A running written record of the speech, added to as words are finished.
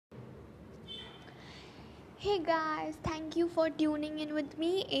Hey guys, thank you for tuning in with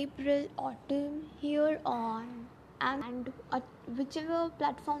me, April Autumn, here on and whichever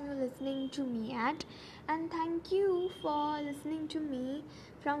platform you're listening to me at. And thank you for listening to me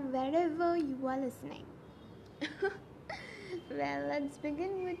from wherever you are listening. Well, let's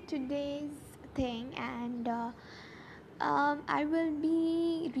begin with today's thing, and I will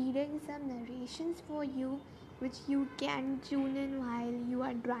be reading some narrations for you, which you can tune in while you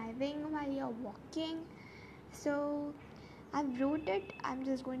are driving, while you're walking. So I wrote it. I'm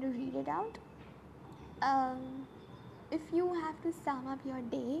just going to read it out. Um, if you have to sum up your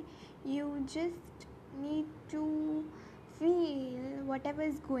day, you just need to feel whatever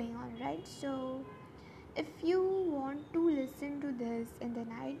is going on, right? So if you want to listen to this in the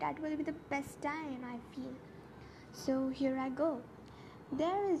night, that will be the best time, I feel. So here I go.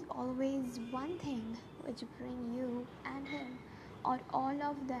 There is always one thing which bring you and him or all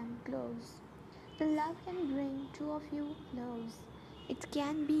of them close. The love can bring two of you close. It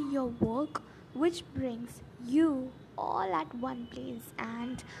can be your work which brings you all at one place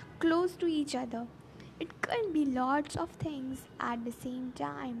and close to each other. It could be lots of things at the same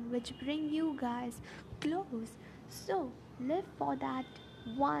time which bring you guys close. So live for that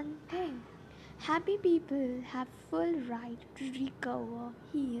one thing. Happy people have full right to recover,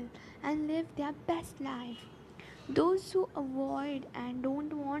 heal, and live their best life. Those who avoid and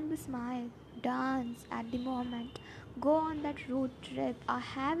don't want to smile, dance at the moment, go on that road trip, are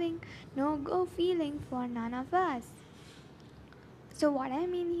having no go feeling for none of us. So, what I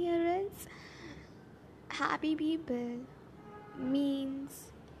mean here is happy people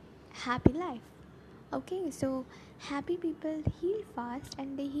means happy life. Okay, so happy people heal fast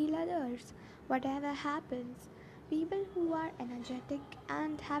and they heal others. Whatever happens, people who are energetic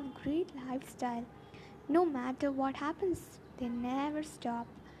and have great lifestyle, no matter what happens, they never stop,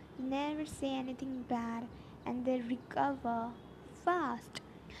 never say anything bad, and they recover fast.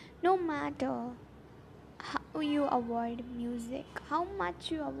 No matter how you avoid music, how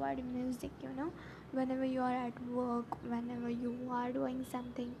much you avoid music, whenever you are at work, whenever you are doing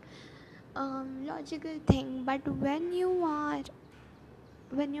something logical thing, but when your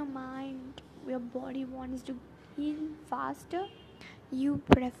mind, your body wants to heal faster, you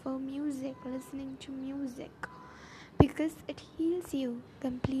prefer music, listening to music, because it heals you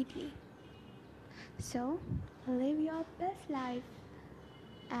completely. So live your best life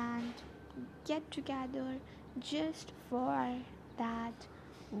and get together just for that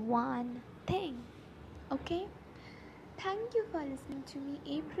one thing. Okay, thank you for listening to me,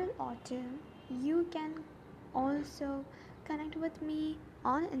 April Autumn. You can also connect with me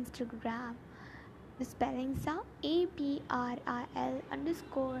on Instagram. The spellings are APRIL_AUTUMN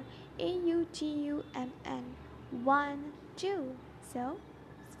 2. So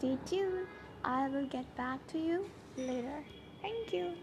stay tuned. I will get back to you later. Thank you.